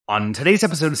On today's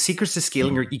episode of Secrets to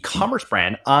Scaling Your E-commerce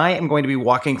Brand, I am going to be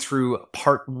walking through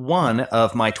part one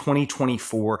of my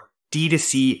 2024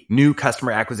 D2C new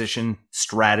customer acquisition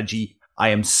strategy. I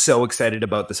am so excited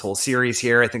about this whole series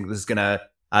here. I think this is going to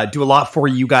do a lot for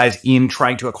you guys in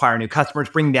trying to acquire new customers,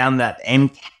 bring down that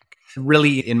NCAC.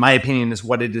 Really, in my opinion, is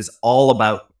what it is all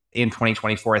about in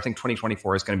 2024. I think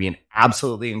 2024 is going to be an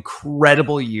absolutely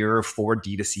incredible year for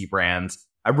D2C brands.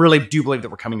 I really do believe that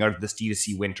we're coming out of this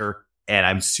D2C winter. And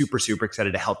I'm super, super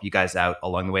excited to help you guys out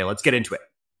along the way. Let's get into it.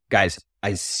 Guys,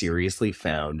 I seriously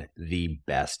found the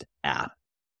best app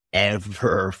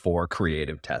ever for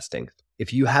creative testing.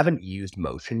 If you haven't used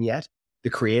Motion yet,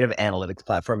 the creative analytics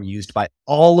platform used by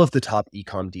all of the top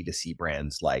e-com D2C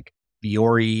brands like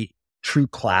Biore, True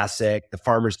Classic, The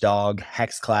Farmer's Dog,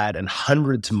 Hexclad, and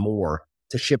hundreds more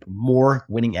to ship more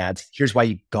winning ads. Here's why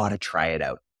you gotta try it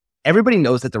out. Everybody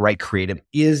knows that the right creative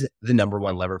is the number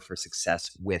one lever for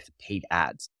success with paid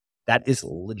ads. That is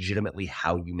legitimately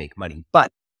how you make money.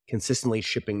 But consistently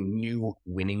shipping new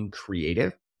winning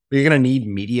creative, you're going to need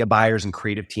media buyers and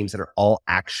creative teams that are all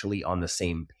actually on the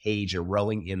same page and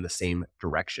rowing in the same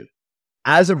direction.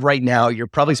 As of right now, you're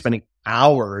probably spending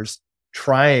hours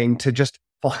trying to just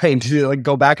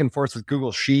go back and forth with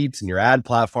Google Sheets and your ad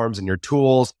platforms and your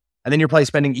tools. And then you're probably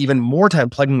spending even more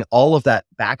time plugging all of that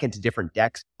back into different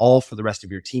decks, all for the rest of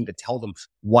your team to tell them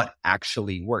what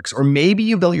actually works. Or maybe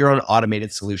you build your own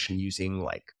automated solution using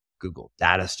like Google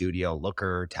Data Studio,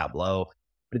 Looker, Tableau,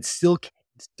 but it still can't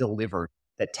deliver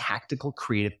the tactical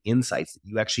creative insights that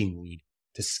you actually need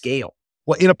to scale.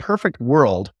 Well, in a perfect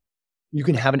world, you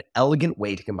can have an elegant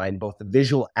way to combine both the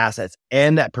visual assets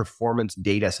and that performance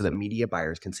data so that media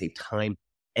buyers can save time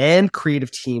and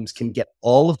creative teams can get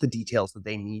all of the details that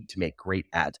they need to make great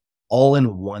ads all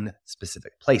in one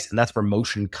specific place. And that's where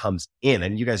Motion comes in.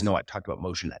 And you guys know I talked about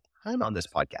Motion a ton on this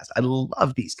podcast. I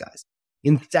love these guys.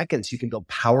 In seconds, you can build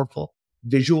powerful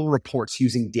visual reports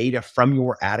using data from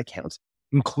your ad accounts,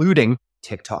 including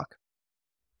TikTok,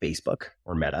 Facebook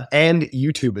or Meta, and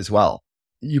YouTube as well.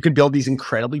 You can build these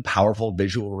incredibly powerful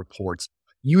visual reports.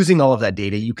 Using all of that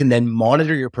data, you can then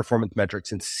monitor your performance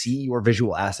metrics and see your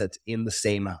visual assets in the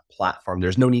same platform.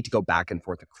 There's no need to go back and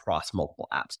forth across multiple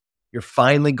apps. You're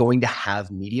finally going to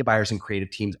have media buyers and creative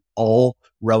teams all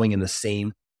rowing in the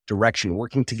same direction,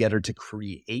 working together to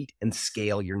create and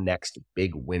scale your next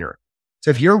big winner.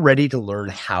 So if you're ready to learn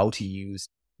how to use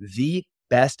the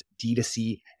best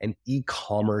D2C and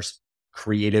e-commerce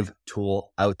creative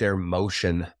tool out there,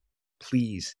 Motion,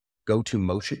 please go to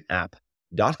motionapp.com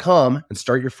and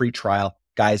start your free trial.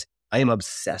 Guys, I am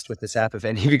obsessed with this app. If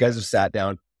any of you guys have sat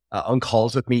down on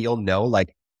calls with me, you'll know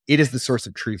like it is the source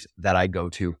of truth that I go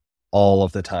to all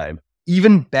of the time.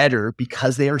 Even better,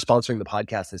 because they are sponsoring the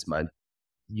podcast this month,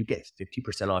 you get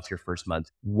 50% off your first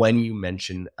month when you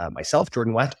mention myself,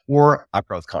 Jordan West, or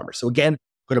Upgrowth Commerce. So again,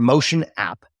 go to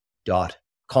motionapp.com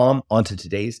onto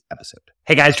today's episode.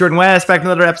 Hey guys, Jordan West, back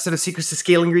with another episode of Secrets to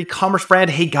Scaling Your E-commerce Brand.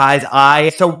 Hey guys,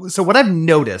 so what I've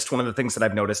noticed, one of the things that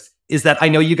I've noticed is that I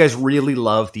know you guys really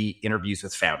love the interviews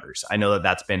with founders. I know that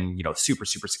that's been, super,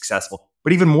 super successful,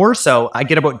 but even more so, I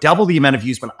get about double the amount of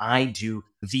views when I do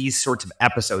these sorts of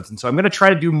episodes. And so I'm going to try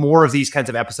to do more of these kinds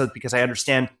of episodes because I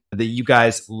understand that you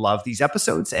guys love these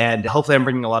episodes and hopefully I'm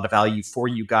bringing a lot of value for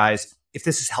you guys. If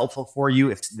this is helpful for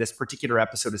you, if this particular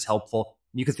episode is helpful,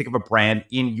 you can think of a brand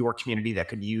in your community that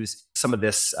could use some of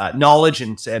this knowledge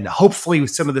and hopefully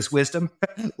some of this wisdom.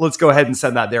 Let's go ahead and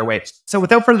send that their way. So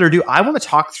without further ado, I want to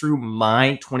talk through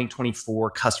my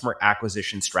 2024 customer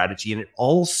acquisition strategy. And it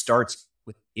all starts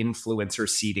with influencer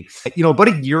seeding. About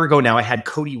a year ago now, I had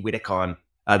Cody Whittick on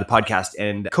the podcast,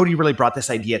 and Cody really brought this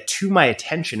idea to my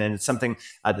attention. And it's something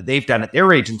that they've done at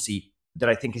their agency that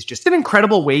I think is just an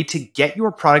incredible way to get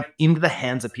your product into the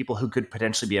hands of people who could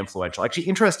potentially be influential. Actually,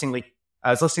 interestingly, I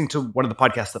was listening to one of the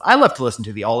podcasts that I love to listen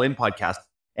to, the All In podcast,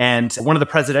 and one of the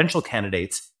presidential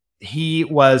candidates, he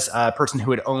was a person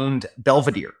who had owned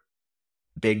Belvedere,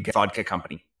 big vodka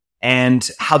company. And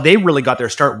how they really got their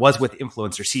start was with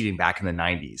influencer seeding back in the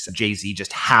 90s. Jay-Z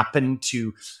just happened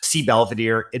to see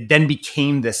Belvedere. It then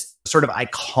became this sort of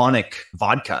iconic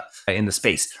vodka in the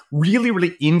space. Really,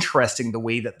 really interesting the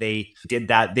way that they did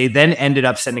that. They then ended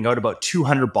up sending out about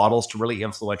 200 bottles to really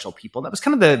influential people. And that was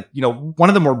kind of one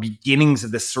of the more beginnings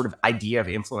of this sort of idea of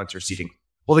influencer seeding.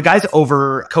 Well, the guys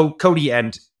over Cody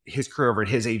and his crew over at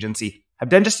his agency have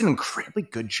done just an incredibly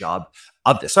good job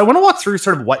of this. So I want to walk through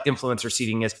sort of what influencer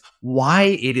seeding is, why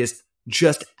it is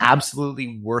just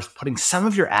absolutely worth putting some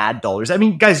of your ad dollars. I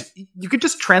mean, guys, you could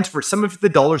just transfer some of the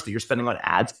dollars that you're spending on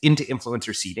ads into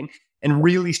influencer seeding and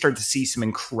really start to see some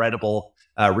incredible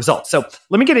results. So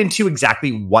let me get into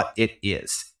exactly what it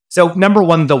is. So number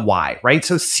one, the why, right?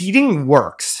 So seeding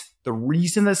works. The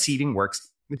reason that seeding works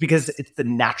is because it's the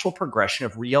natural progression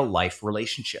of real life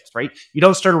relationships, right? You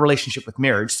don't start a relationship with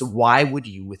marriage. So why would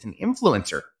you with an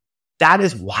influencer? That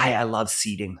is why I love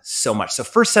seeding so much. So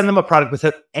first, send them a product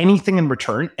without anything in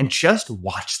return and just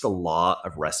watch the law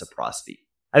of reciprocity.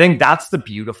 I think that's the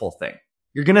beautiful thing.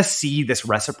 You're going to see this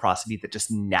reciprocity that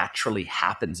just naturally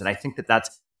happens. And I think that that's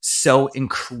so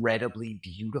incredibly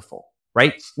beautiful,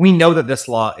 right? We know that this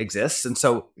law exists. And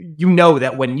so you know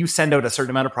that when you send out a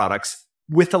certain amount of products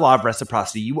with the law of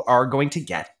reciprocity, you are going to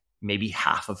get maybe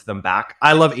half of them back.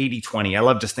 I love 80-20. I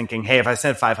love just thinking, hey, if I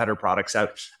send 500 products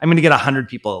out, I'm going to get 100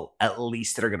 people at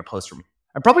least that are going to post for me.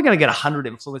 I'm probably going to get 100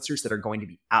 influencers that are going to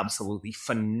be absolutely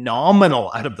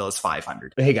phenomenal out of those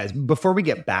 500. Hey guys, before we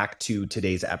get back to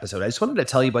today's episode, I just wanted to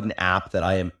tell you about an app that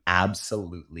I am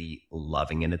absolutely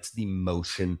loving, and it's the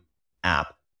Motion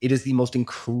app. It is the most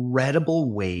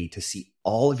incredible way to see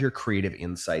all of your creative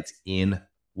insights in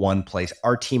one place.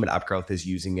 Our team at Upgrowth is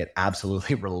using it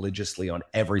absolutely religiously on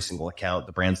every single account.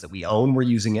 The brands that we own, we're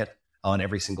using it on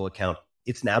every single account.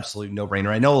 It's an absolute no-brainer.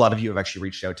 I know a lot of you have actually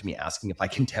reached out to me asking if I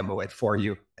can demo it for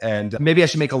you. And maybe I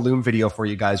should make a Loom video for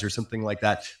you guys or something like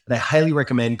that. But I highly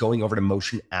recommend going over to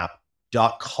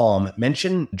motionapp.com.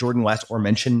 Mention Jordan West or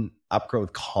mention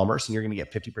Upgrowth Commerce, and you're going to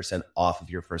get 50% off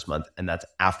of your first month. And that's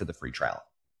after the free trial.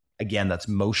 Again, that's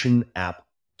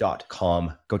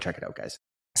motionapp.com. Go check it out, guys.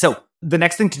 So the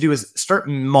next thing to do is start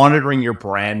monitoring your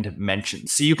brand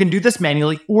mentions. So you can do this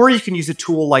manually, or you can use a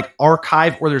tool like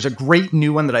Archive, or there's a great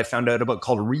new one that I found out about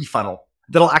called Refunnel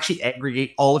that'll actually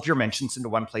aggregate all of your mentions into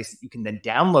one place that you can then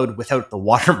download without the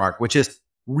watermark, which is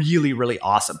really, really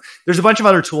awesome. There's a bunch of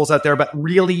other tools out there, but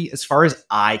really, as far as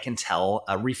I can tell,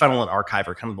 Refunnel and Archive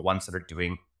are kind of the ones that are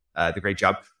doing the great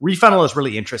job. Refunnel is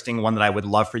really interesting, one that I would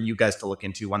love for you guys to look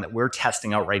into, one that we're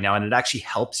testing out right now. And it actually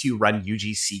helps you run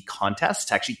UGC contests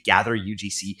to actually gather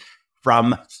UGC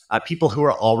from people who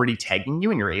are already tagging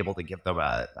you, and you're able to give them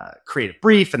a creative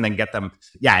brief and then get them.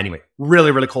 Yeah, anyway,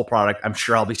 really, really cool product. I'm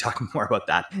sure I'll be talking more about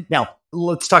that. Now,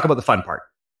 let's talk about the fun part.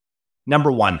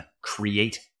 Number one,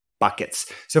 create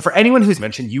buckets. So for anyone who's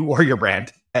mentioned you or your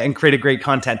brand and created great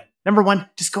content, number one,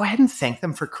 just go ahead and thank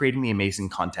them for creating the amazing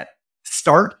content.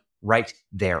 Start right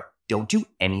there. Don't do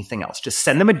anything else. Just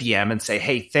send them a DM and say,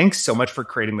 hey, thanks so much for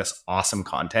creating this awesome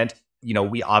content. You know,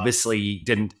 we obviously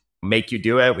didn't make you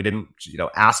do it. We didn't,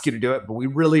 ask you to do it, but we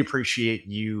really appreciate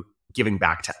you giving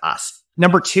back to us.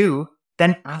 Number two,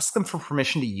 then ask them for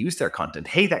permission to use their content.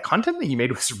 Hey, that content that you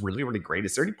made was really, really great.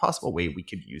 Is there any possible way we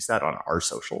could use that on our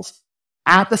socials?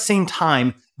 At the same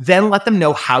time, then let them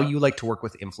know how you like to work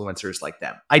with influencers like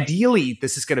them. Ideally,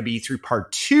 this is going to be through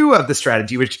part 2 of the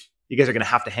strategy, which you guys are going to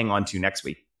have to hang on to next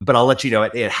week. But I'll let you know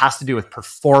it has to do with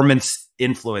performance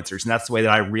influencers. And that's the way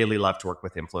that I really love to work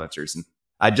with influencers. And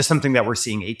just something that we're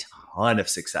seeing a ton of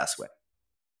success with.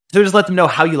 So just let them know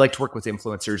how you like to work with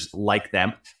influencers like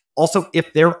them. Also,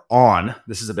 if they're on,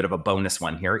 this is a bit of a bonus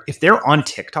one here. If they're on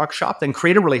TikTok Shop, then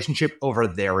create a relationship over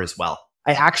there as well.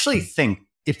 I actually think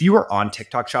if you are on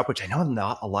TikTok Shop, which I know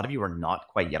not a lot of you are not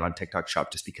quite yet on TikTok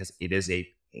Shop, just because it is a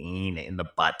pain in the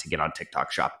butt to get on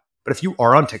TikTok Shop. But if you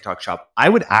are on TikTok Shop, I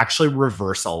would actually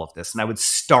reverse all of this and I would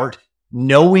start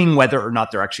knowing whether or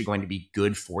not they're actually going to be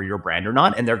good for your brand or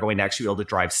not, and they're going to actually be able to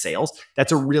drive sales.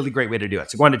 That's a really great way to do it.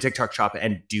 So go on to TikTok Shop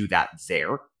and do that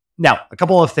there. Now, a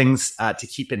couple of things to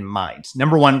keep in mind.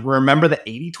 Number one, remember the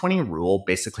 80-20 rule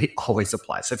basically always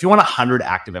applies. So if you want 100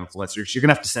 active influencers, you're going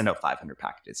to have to send out 500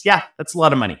 packages. Yeah, that's a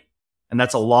lot of money. And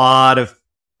that's a lot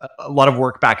of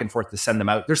work back and forth to send them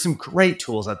out. There's some great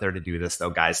tools out there to do this though,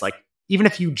 guys. Like, even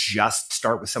if you just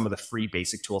start with some of the free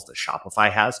basic tools that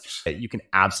Shopify has, you can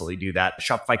absolutely do that.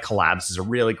 Shopify Collabs is a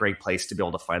really great place to be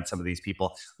able to find some of these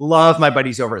people. Love my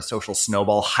buddies over at Social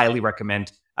Snowball. Highly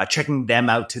recommend checking them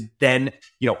out to then,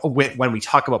 when we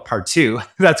talk about part 2,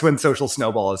 that's when Social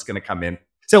Snowball is going to come in.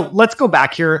 So let's go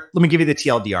back here. Let me give you the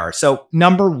TLDR. So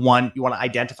number one, you want to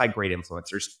identify great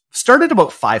influencers. Start at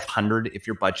about 500 if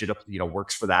your budget,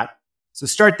 works for that. So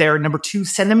start there. Number 2,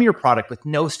 send them your product with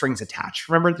no strings attached.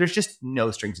 Remember, there's just no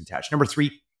strings attached. Number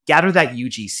 3, gather that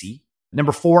UGC.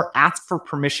 Number 4, ask for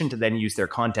permission to then use their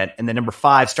content. And then number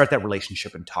 5, start that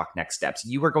relationship and talk next steps.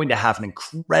 You are going to have an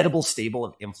incredible stable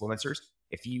of influencers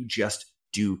if you just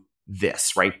do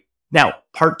this, right? Now,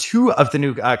 part 2 of the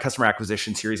new customer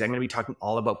acquisition series, I'm going to be talking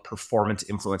all about performance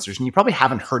influencers. And you probably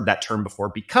haven't heard that term before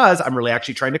because I'm really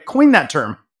actually trying to coin that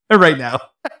term right now.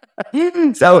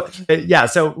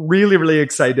 So really, really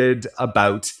excited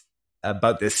about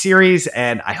about this series,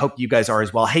 and I hope you guys are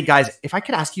as well. Hey guys, if I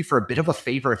could ask you for a bit of a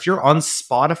favor, if you're on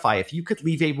Spotify, if you could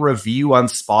leave a review on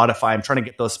Spotify. I'm trying to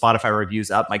get those Spotify reviews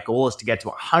up. My goal is to get to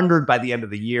 100 by the end of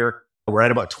the year. We're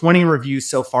at about 20 reviews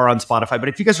so far on Spotify. But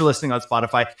if you guys are listening on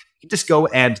Spotify, you just go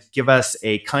and give us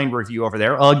a kind review over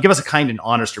there. Give us a kind and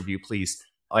honest review, please.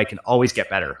 I can always get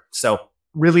better. So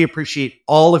really appreciate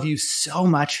all of you so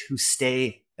much who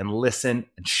stay and listen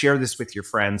and share this with your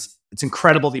friends. It's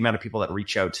incredible the amount of people that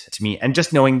reach out to me, and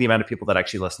just knowing the amount of people that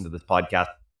actually listen to this podcast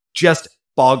just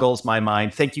boggles my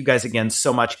mind. Thank you guys again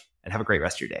so much, and have a great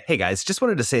rest of your day. Hey guys, just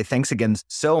wanted to say thanks again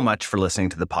so much for listening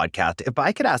to the podcast. If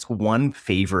I could ask one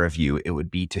favor of you, it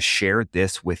would be to share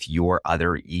this with your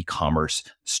other e-commerce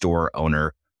store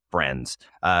owner friends.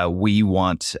 We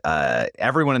want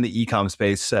everyone in the e-com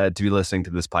space to be listening to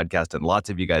this podcast, and lots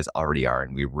of you guys already are,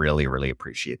 and we really, really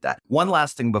appreciate that. One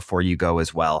last thing before you go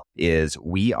as well is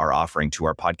we are offering to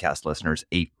our podcast listeners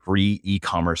a free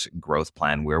e-commerce growth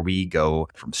plan where we go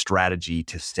from strategy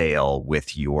to sale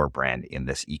with your brand in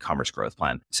this e-commerce growth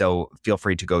plan. So feel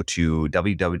free to go to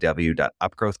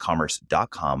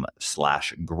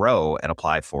www.upgrowthcommerce.com/grow and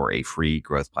apply for a free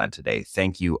growth plan today.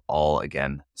 Thank you all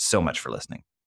again so much for listening.